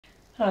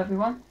Hello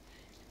everyone.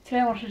 Today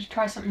I wanted to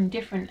try something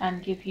different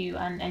and give you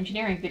an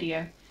engineering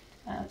video.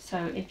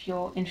 So if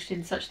you're interested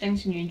in such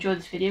things and you enjoyed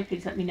this video,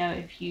 please let me know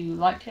if you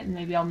liked it and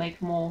maybe I'll make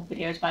more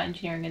videos about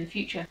engineering in the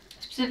future.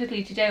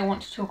 Specifically today I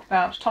want to talk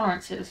about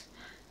tolerances,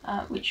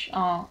 which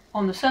are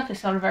on the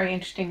surface not a very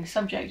interesting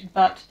subject,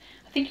 but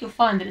I think you'll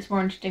find that it's more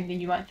interesting than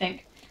you might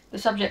think. The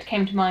subject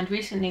came to mind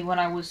recently when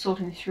I was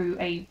sorting through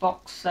a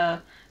box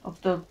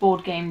of the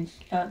board game,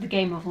 The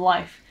Game of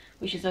Life,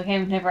 which is a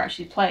game I've never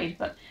actually played,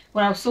 but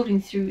when I was sorting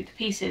through the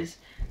pieces,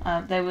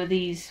 there were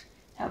these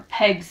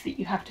pegs that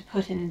you have to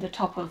put in the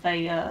top of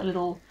a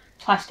little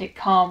plastic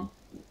car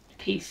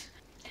piece.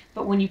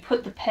 But when you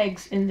put the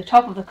pegs in the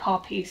top of the car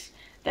piece,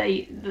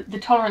 the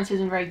tolerance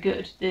isn't very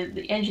good.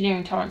 The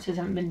engineering tolerances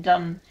haven't been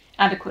done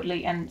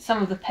adequately, and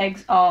some of the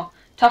pegs are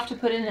tough to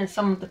put in, and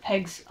some of the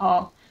pegs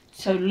are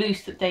so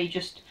loose that they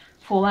just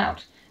fall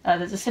out.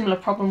 There's a similar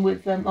problem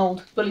with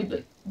old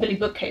Billy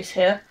bookcase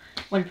here.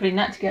 When putting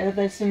that together,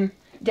 there's some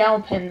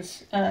dowel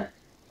pins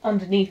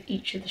underneath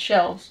each of the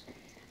shelves,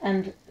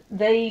 and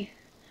they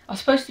are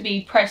supposed to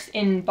be pressed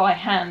in by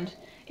hand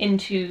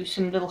into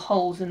some little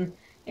holes in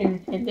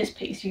this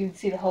piece. You can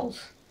see the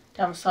holes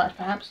down the side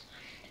perhaps,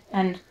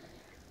 and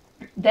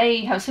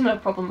they have a similar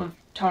problem of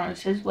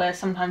tolerances where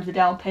sometimes the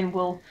dowel pin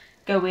will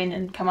go in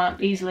and come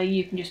out easily.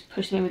 You can just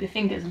push them in with your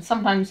fingers, and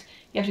sometimes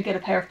you have to get a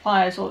pair of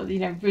pliers or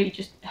really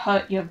just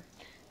hurt your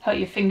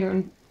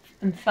finger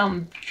and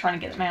thumb trying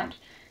to get them out.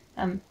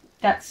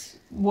 That's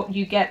what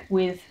you get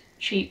with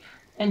cheap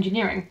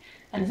engineering,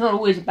 and it's not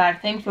always a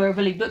bad thing. For a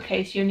Billy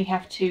bookcase, you only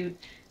have to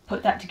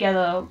put that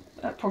together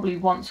probably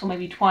once or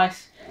maybe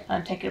twice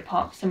and take it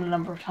apart a similar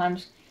number of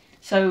times.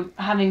 So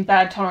having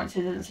bad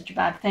tolerances isn't such a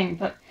bad thing.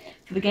 But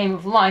for the Game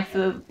of Life,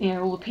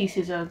 all the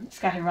pieces are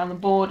scattered around the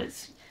board.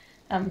 It's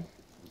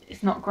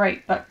not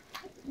great. But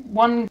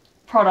one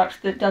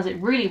product that does it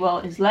really well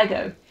is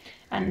Lego,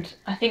 and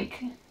I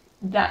think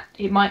that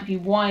it might be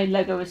why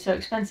Lego is so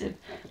expensive.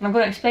 And I'm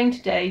going to explain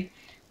today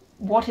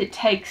what it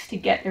takes to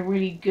get a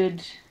really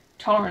good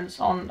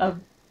tolerance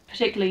on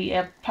particularly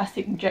a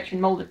plastic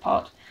injection molded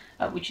part,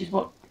 which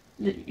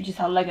is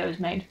how Lego is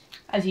made.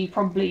 As you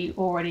probably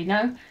already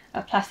know,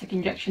 a plastic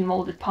injection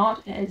molded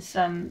part is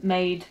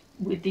made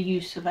with the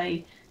use of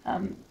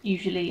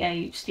usually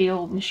a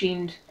steel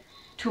machined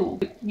tool.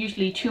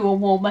 Usually two or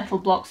more metal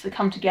blocks that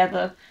come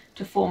together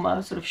to form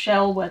a sort of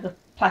shell where the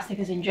plastic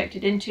is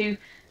injected into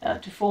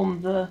to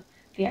form the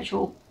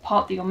actual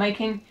part that you're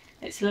making.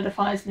 It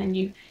solidifies and then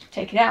you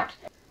take it out.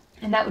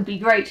 And that would be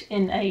great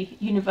in a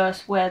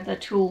universe where the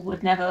tool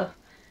would never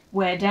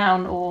wear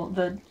down, or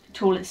the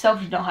tool itself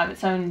did not have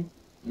its own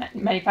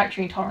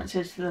manufacturing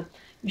tolerances to the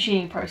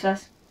machining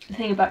process. The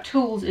thing about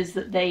tools is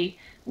that they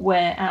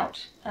wear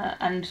out,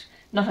 and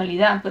not only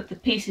that, but the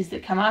pieces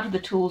that come out of the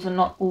tools are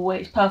not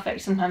always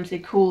perfect. Sometimes they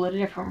cool at a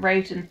different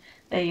rate, and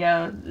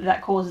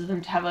that causes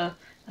them to have a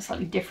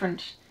slightly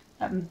different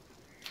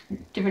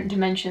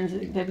dimensions.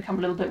 They become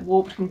a little bit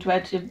warped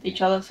compared to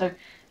each other. So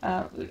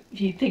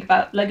if you think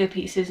about Lego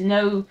pieces,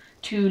 no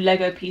two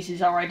Lego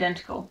pieces are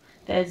identical.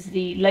 There's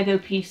the Lego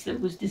piece that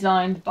was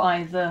designed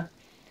by the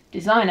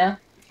designer.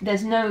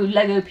 There's no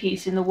Lego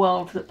piece in the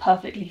world that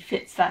perfectly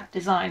fits that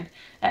design.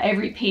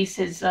 Every piece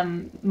is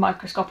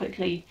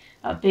microscopically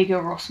bigger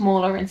or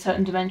smaller in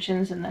certain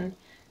dimensions, and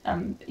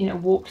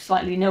then warped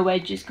slightly. No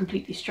edge is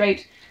completely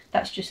straight.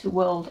 That's just the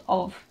world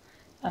of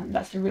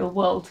that's the real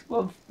world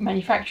of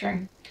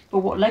manufacturing. But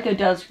what Lego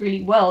does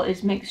really well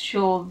is makes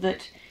sure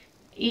that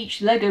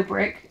each Lego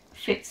brick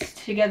fits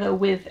together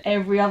with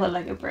every other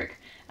Lego brick,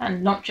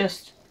 and not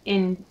just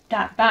in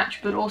that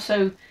batch, but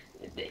also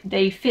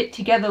they fit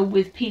together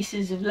with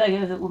pieces of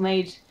Lego that were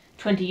made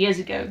 20 years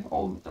ago,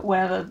 or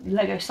whenever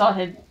Lego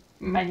started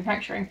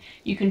manufacturing.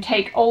 You can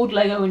take old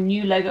Lego and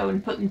new Lego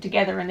and put them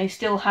together, and they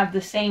still have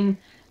the same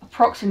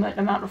approximate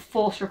amount of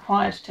force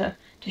required to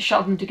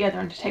shove them together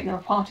and to take them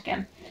apart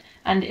again.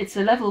 And it's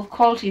a level of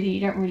quality that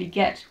you don't really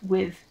get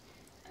with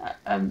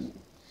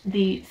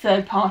the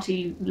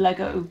third-party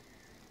Lego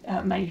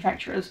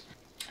manufacturers.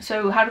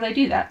 So how do they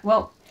do that?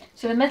 Well,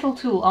 so the metal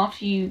tool,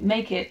 after you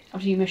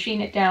machine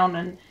it down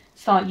and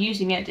start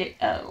using it,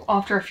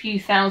 after a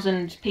few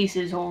thousand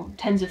pieces or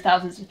tens of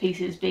thousands of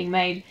pieces being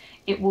made,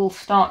 it will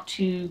start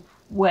to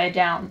wear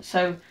down.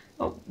 So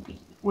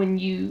when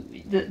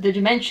the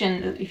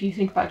dimension, if you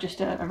think about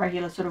just a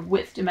regular sort of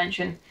width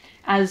dimension,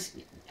 as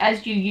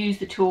you use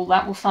the tool,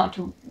 that will start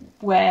to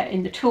wear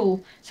in the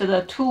tool, so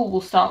the tool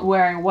will start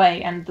wearing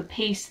away, and the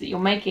piece that you're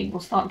making will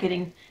start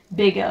getting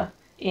bigger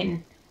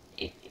in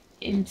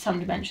some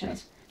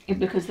dimensions,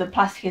 because the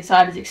plastic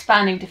inside is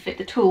expanding to fit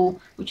the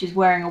tool, which is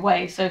wearing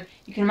away. So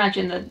you can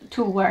imagine the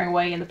tool wearing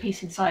away and the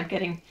piece inside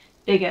getting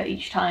bigger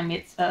each time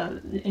a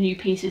new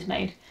piece is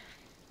made.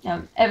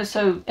 Ever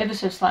so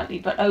slightly,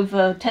 but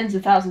over tens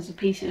of thousands of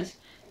pieces,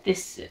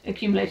 this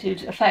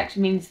accumulated effect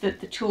means that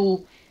the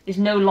tool is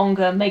no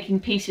longer making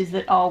pieces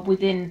that are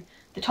within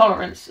the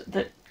tolerance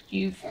that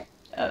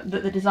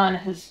that the designer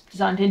has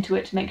designed into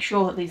it to make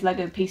sure that these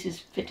Lego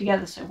pieces fit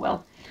together so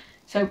well.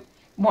 So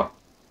what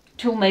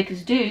tool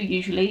makers do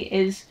usually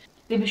is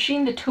they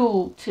machine the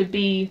tool to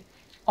be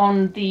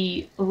on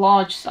the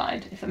large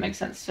side, if that makes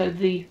sense. So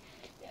the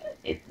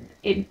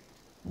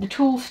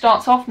tool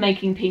starts off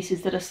making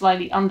pieces that are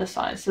slightly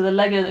undersized. So the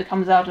Lego that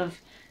comes out of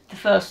the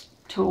first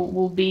tool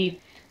will be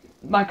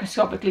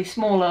microscopically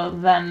smaller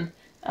than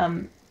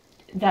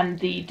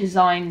the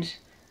designed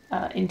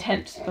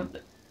intent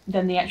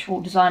than the actual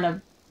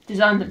designer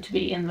designed them to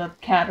be in the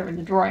CAD or in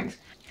the drawings.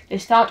 They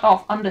start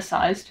off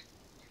undersized,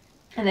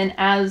 and then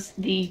as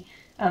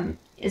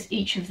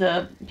each of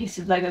the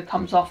pieces of Lego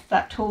comes off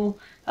that tool,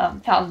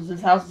 thousands and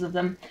thousands of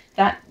them,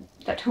 that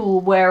tool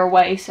will wear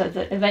away, so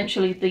that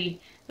eventually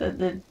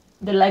the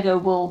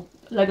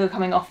Lego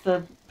coming off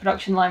the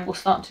production line will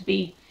start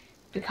to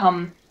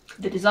become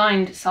the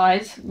designed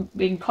size,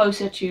 being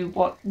closer to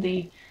what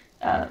the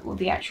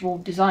actual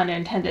designer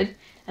intended,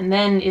 and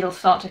then it'll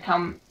start to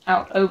come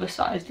out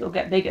oversized. It'll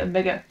get bigger and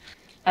bigger.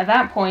 At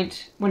that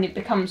point, when it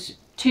becomes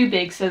too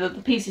big so that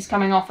the pieces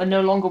coming off are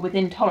no longer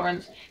within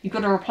tolerance, you've got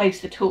to replace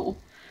the tool.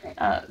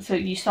 So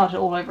you start it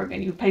all over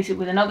again. You replace it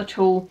with another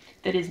tool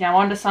that is now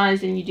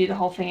undersized, and you do the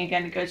whole thing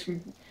again. It goes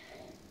from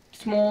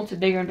small to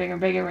bigger and bigger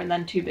and bigger, and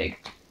then too big.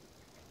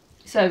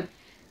 So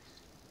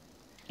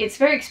it's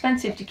very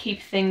expensive to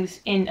keep things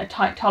in a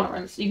tight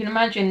tolerance. You can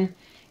imagine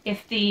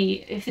if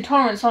the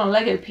tolerance on a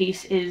Lego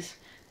piece is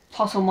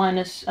plus or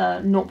minus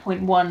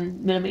 0.1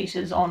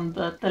 millimeters on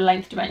the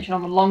length dimension,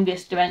 on the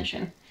longest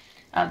dimension,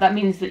 that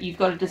means that you've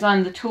got to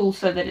design the tool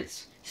so that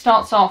it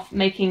starts off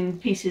making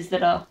pieces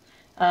that are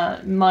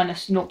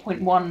minus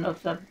 0.1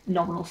 of the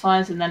nominal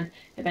size, and then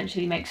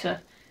eventually makes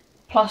a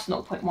plus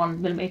 0.1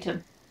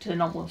 millimeter to the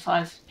nominal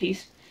size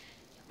piece.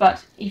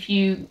 But if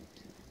you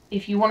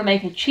want to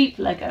make a cheap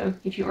Lego,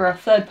 if you're a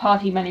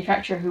third-party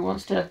manufacturer who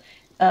wants to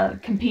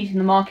compete in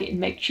the market and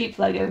make cheap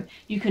Lego,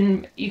 you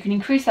can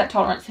increase that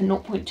tolerance to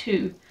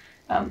 0.2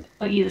 on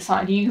either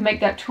side. You can make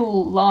that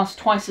tool last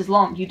twice as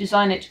long. You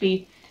design it to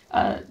be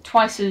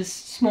twice as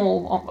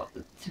small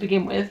to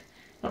begin with,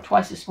 not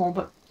twice as small,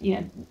 but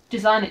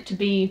design it to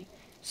be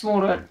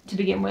smaller to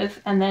begin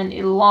with, and then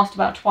it'll last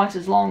about twice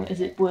as long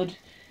as it would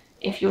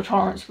if your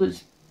tolerance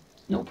was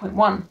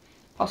 0.1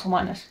 plus or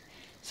minus.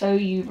 So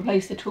you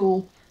replace the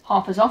tool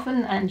half as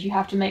often, and you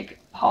have to make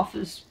half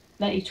as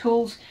many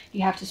tools.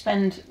 You have to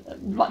spend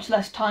much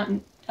less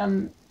time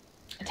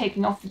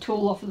taking off the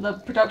tool off of the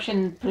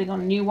production, putting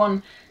on a new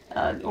one,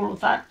 all of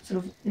that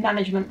sort of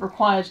management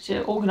required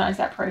to organize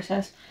that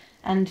process,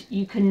 and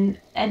you can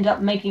end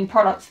up making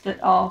products that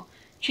are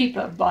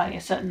cheaper by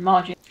a certain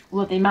margin.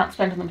 Although the amount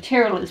spent on the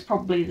material is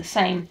probably the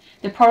same,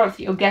 the product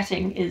that you're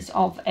getting is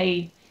of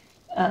a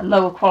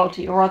lower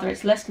quality, or rather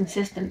it's less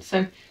consistent.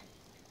 So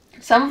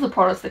some of the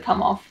products that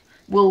come off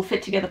will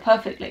fit together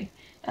perfectly.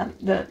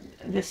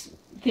 This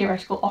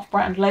theoretical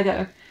off-brand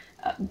Lego,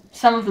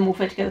 some of them will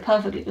fit together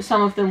perfectly, but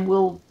some of them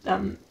will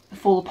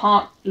fall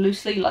apart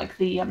loosely, like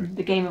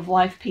the Game of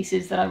Life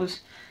pieces that I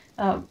was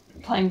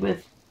playing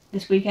with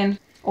this weekend.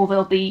 Or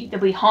they'll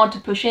be hard to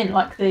push in,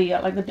 like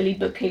the Billy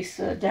Bookcase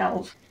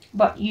dowels.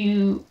 But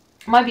you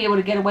might be able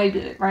to get away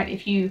with it, right?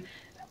 If you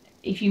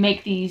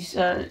make these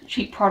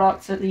cheap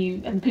products and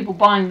the people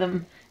buying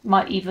them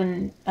might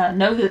even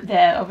know that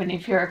they're of an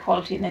inferior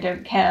quality, and they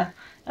don't care.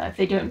 If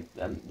they don't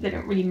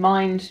really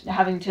mind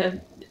having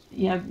to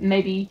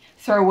maybe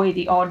throw away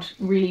the odd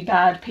really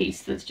bad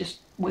piece that's just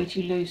way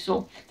too loose,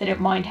 or they don't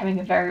mind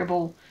having a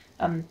variable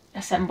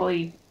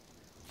assembly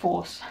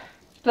force.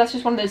 But that's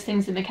just one of those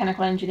things that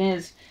mechanical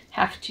engineers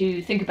have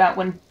to think about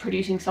when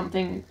producing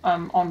something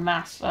en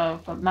masse,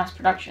 for mass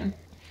production.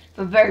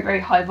 For very, very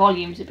high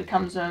volumes, it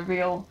becomes a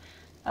real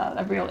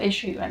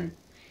issue, and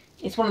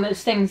it's one of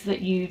those things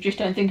that you just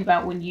don't think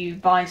about when you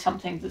buy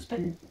something that's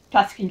been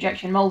plastic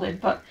injection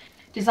molded. But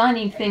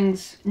designing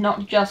things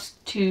not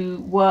just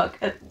to work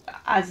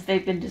as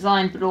they've been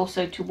designed, but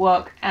also to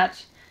work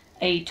at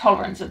a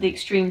tolerance, at the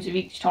extremes of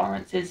each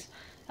tolerance, is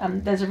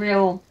there's a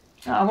real,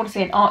 I want to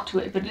say an art to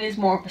it, but it is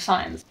more of a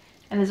science.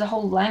 And there's a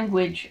whole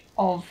language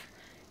of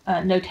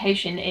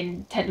notation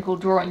in technical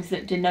drawings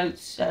that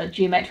denotes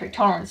geometric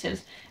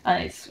tolerances,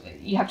 and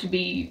you have to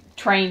be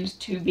trained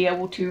to be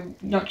able to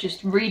not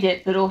just read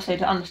it, but also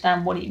to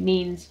understand what it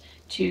means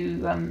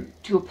to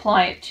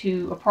apply it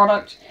to a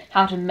product,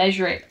 how to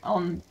measure it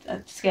on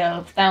a scale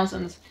of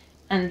thousands,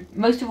 and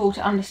most of all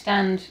to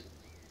understand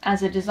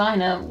as a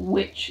designer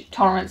which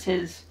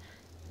tolerances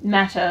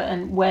matter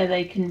and where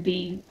they can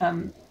be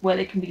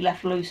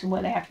left loose and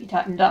where they have to be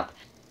tightened up.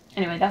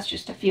 Anyway, that's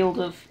just a field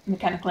of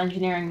mechanical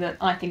engineering that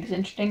I think is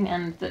interesting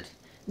and that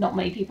not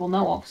many people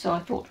know of, so I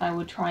thought I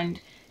would try and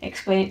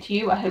explain it to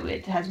you. I hope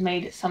it has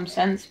made some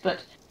sense,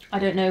 but I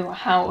don't know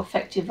how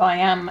effective I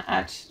am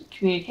at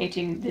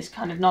communicating this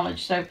kind of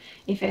knowledge, so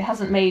if it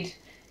hasn't made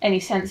any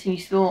sense and you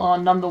still are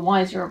none the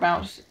wiser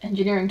about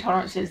engineering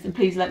tolerances, then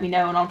please let me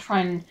know, and I'll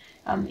try and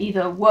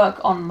either work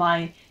on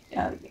my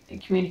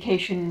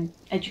communication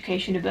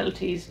education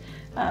abilities,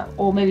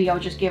 or maybe I'll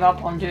just give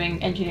up on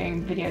doing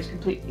engineering videos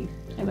completely.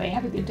 Anyway,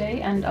 have a good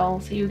day, and I'll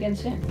see you again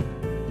soon.